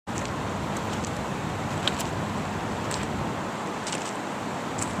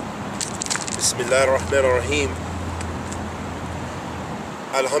Bismillah ar-Rahman ar-Rahim.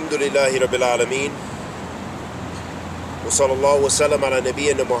 Alhamdulillahi Rabbil Alameen. Wa sallallahu wa sallam ala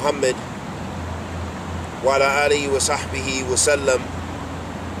nabiyyina Muhammad wa ala alihi wa sahbihi wa sallam.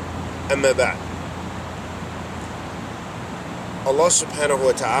 Amma ba'd. Allah subhanahu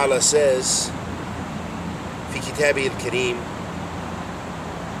wa ta'ala says fi kitabihi al-Kareem,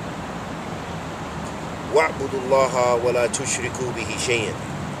 وَاعْبُدُوا اللَّهَ وَلَا تُشْرِكُوا بِهِ شَيْئًا.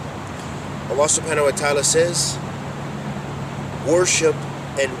 Allah subhanahu wa ta'ala says, worship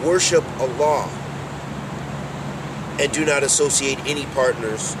Allah and do not associate any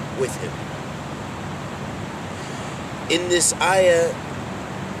partners with Him. In this ayah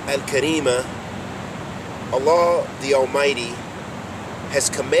al-Kareemah, Allah the Almighty has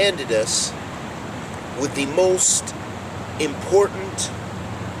commanded us with the most important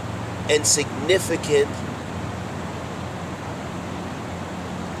and significant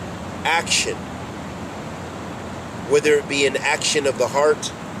action, whether it be an action of the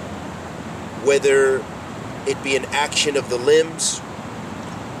heart, whether it be an action of the limbs,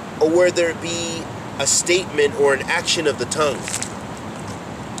 or whether it be a statement or an action of the tongue.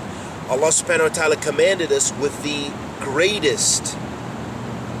 Allah subhanahu wa ta'ala commanded us with the greatest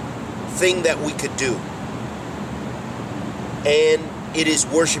thing that we could do, and it is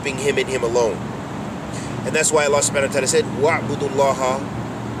worshiping Him and Him alone. And that's why Allah subhanahu wa ta'ala said, وَاعْبُدُوا اللَّهَ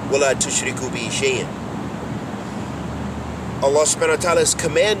وَلَا تُشْرِكُوا بِهِ شَيْئًا. Allah subhanahu wa ta'ala is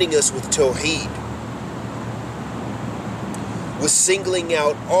commanding us with Tawheed, with singling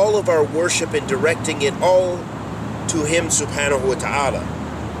out all of our worship and directing it all to Him subhanahu wa ta'ala.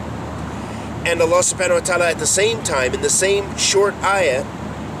 And Allah subhanahu wa ta'ala at the same time, in the same short ayah,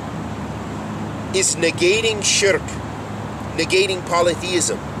 is negating shirk, negating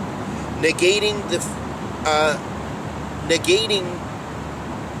polytheism, negating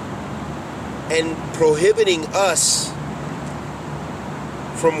and prohibiting us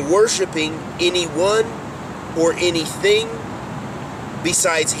from worshiping anyone or anything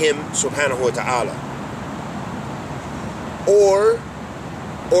besides Him subhanahu wa ta'ala. Or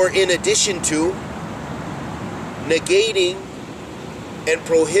in addition to negating and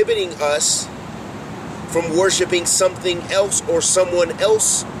prohibiting us from worshiping something else or someone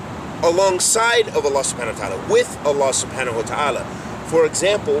else alongside of Allah subhanahu wa ta'ala, with Allah subhanahu wa ta'ala. For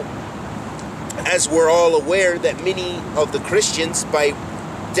example, as we're all aware that many of the Christians, by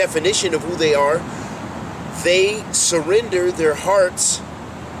definition of who they are, they surrender their hearts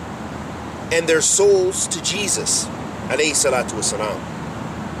and their souls to Jesus, alayhi salatu wasalam.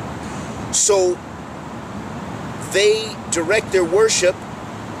 So they direct their worship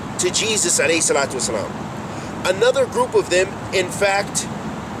to Jesus, alayhi salatu wasalam. Another group of them, in fact,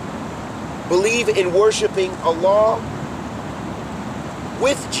 believe in worshiping Allah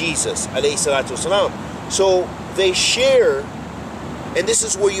with Jesus, alayhi salatu wasalam. So they share, and this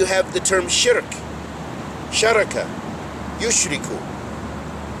is where you have the term shirk, sharaka, yushriku,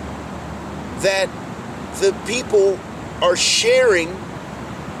 that the people are sharing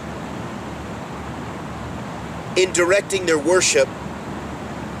in directing their worship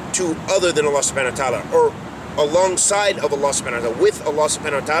to other than Allah subhanahu wa ta'ala, or alongside of Allah subhanahu wa ta'ala. With Allah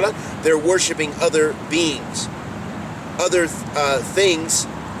subhanahu wa ta'ala, they're worshipping other beings, other things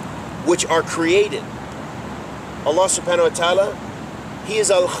which are created. Allah subhanahu wa ta'ala, He is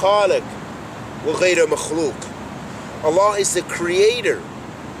al-Khaliq wa ghayra makhluq. Allah is the creator.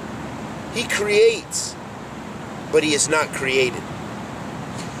 He creates, but He is not created.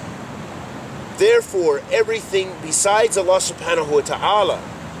 Therefore, everything besides Allah subhanahu wa ta'ala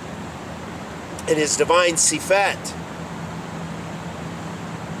and His divine sifat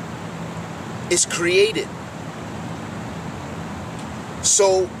is created.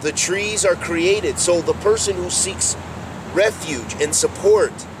 So the trees are created. So the person who seeks refuge and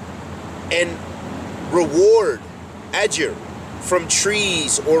support and reward, ajr, from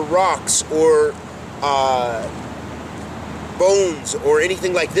trees or rocks or bones or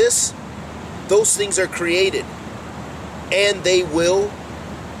anything like this, those things are created, and they will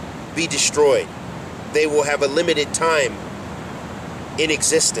be destroyed. They will have a limited time in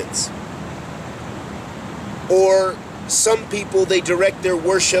existence. Or some people, they direct their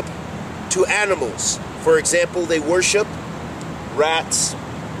worship to animals. For example, they worship rats,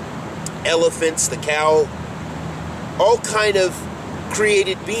 elephants, the cow, all kind of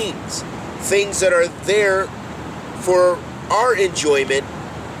created beings, things that are there for our enjoyment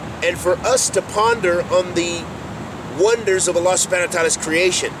and for us to ponder on the wonders of Allah subhanahu wa ta'ala's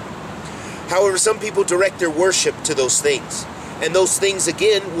creation. However, some people direct their worship to those things, and those things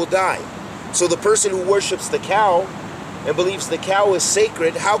again will die. So the person who worships the cow and believes the cow is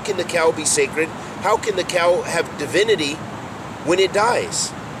sacred, how can the cow be sacred? How can the cow have divinity when it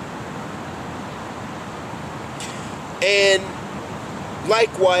dies? And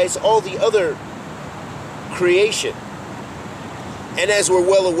likewise, all the other creation. And as we're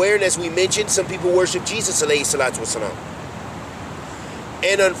well aware, and as we mentioned, some people worship Jesus, alayhi salatu wasalam.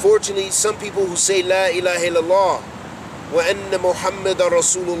 And unfortunately, some people who say La ilaha illallah wa anna Muhammadan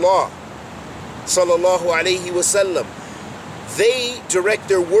Rasulullah sallallahu alayhi wasallam, they direct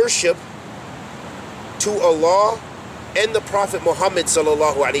their worship to Allah and the Prophet Muhammad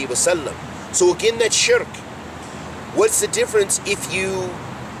sallallahu alayhi wasallam. So again, that's shirk. What's the difference if you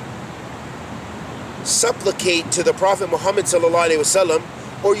supplicate to the Prophet Muhammad sallallahu alayhi wasallam,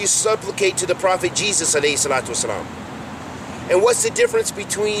 or you supplicate to the Prophet Jesus alayhi salatu wasalam? And what's the difference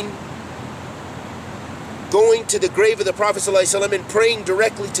between going to the grave of the Prophet sallallahu alayhi wasallam and praying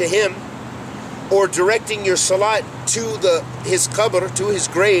directly to him, or directing your salat to his qabr, to his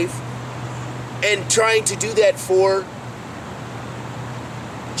grave, and trying to do that for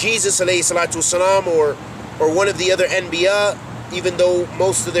Jesus alayhi salatu wasalam, or one of the other anbiya, even though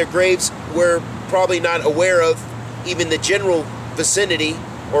most of their graves we're probably not aware of, even the general vicinity,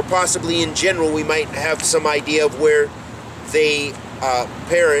 or possibly in general we might have some idea of where they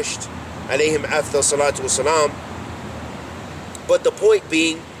perished, alayhim afdal salatu wasalam. But the point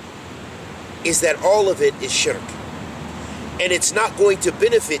being is that all of it is shirk, and it's not going to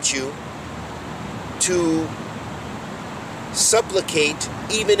benefit you to supplicate,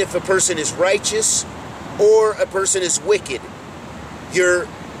 even if a person is righteous or a person is wicked. Your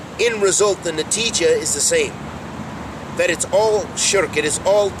end result, the natija, is the same. That it's all shirk, it is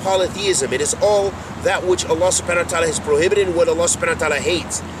all polytheism, it is all that which Allah subhanahu wa ta'ala has prohibited and what Allah subhanahu wa ta'ala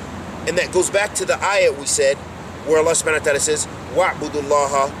hates. And that goes back to the ayat we said, where Allah subhanahu wa ta'ala says, وَاعْبُدُوا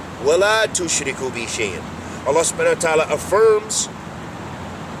اللَّهَ وَلَا تُشْرِكُوا بِهِ شَيْئًا. Allah subhanahu wa ta'ala affirms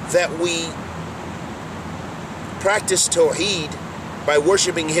that we practice Tawheed by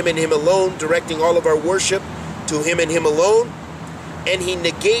worshiping Him and Him alone, directing all of our worship to Him and Him alone, and He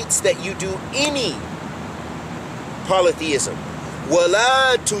negates that you do any polytheism.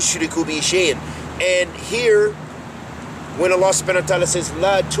 وَلَا تُشْرِكُوا بِهِ شَيْئًا. And here, when Allah subhanahu wa ta'ala says,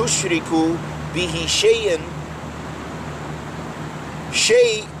 لَا تُشْرِكُوا بِهِ شَيْئًا,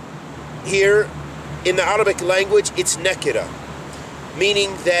 shay here in the Arabic language, it's nakira,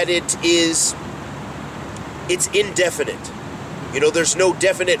 meaning that it's indefinite. You know, there's no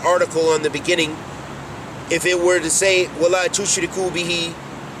definite article on the beginning. If it were to say وَلَا تُشْرِكُوا بِهِ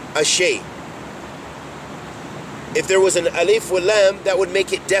أَشَيْءٍ, if there was an alif wa lam, that would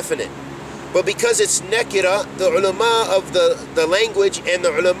make it definite. But because it's nakira, the ulama of the language and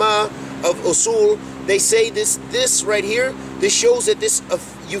the ulama of usul, they say this right here, this shows that this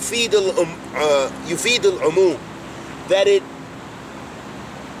yufid al-umum, that it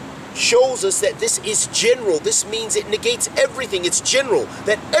shows us that this is general. This means it negates everything. It's general,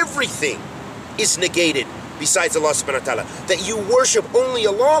 that everything is negated besides Allah subhanahu wa ta'ala. That you worship only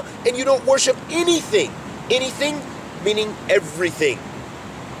Allah and you don't worship anything. Anything meaning everything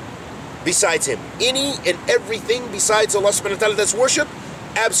besides Him. Any and everything besides Allah subhanahu wa ta'ala that's worship,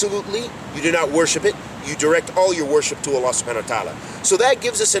 absolutely, you do not worship it. You direct all your worship to Allah subhanahu wa ta'ala. So that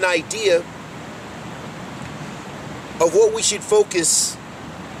gives us an idea of what we should focus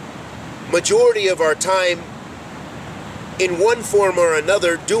majority of our time in one form or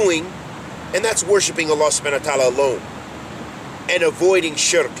another doing, and that's worshiping Allah subhanahu wa ta'ala alone and avoiding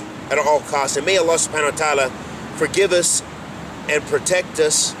shirk at all costs. And may Allah subhanahu wa ta'ala forgive us and protect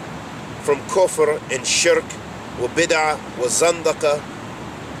us from kufr and shirk, wa bid'ah, wa zandaqa,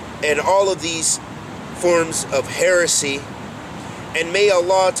 and all of these forms of heresy. And may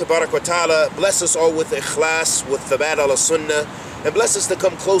Allah tabarak wa ta'ala bless us all with ikhlas, with thabat ala sunnah, and bless us to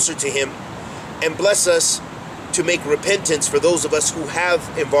come closer to Him, and bless us to make repentance for those of us who have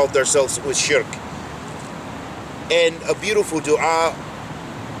involved ourselves with shirk. And a beautiful dua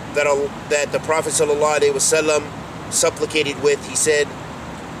that the Prophet ﷺ supplicated with, he said,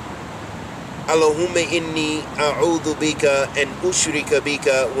 Allahumma inni a'udhu bika an ushrika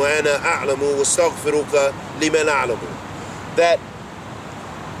bika wa ana a'lamu wa astaghfiruka liman a'lamu. That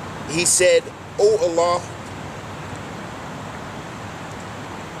he said, O Allah,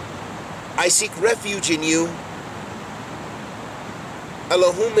 I seek refuge in you.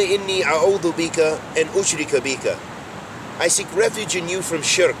 Allahumma inni a'udhu bika an ushrika bika. I seek refuge in you from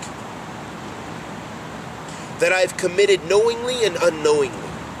shirk that I've committed knowingly and unknowingly.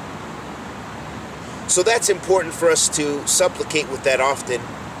 So that's important for us to supplicate with that often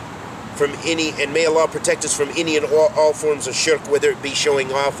from any, and may Allah protect us from any and all forms of shirk, whether it be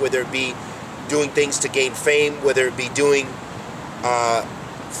showing off, whether it be doing things to gain fame, whether it be doing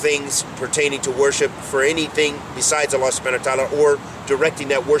things pertaining to worship for anything besides Allah subhanahu wa ta'ala, or directing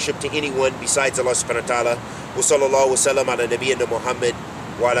that worship to anyone besides Allah subhanahu wa ta'ala. Wa sallallahu wa sallam ala nabiyyina Muhammad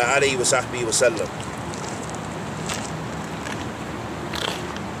wa ala alihi wa sahbihi wa sallam.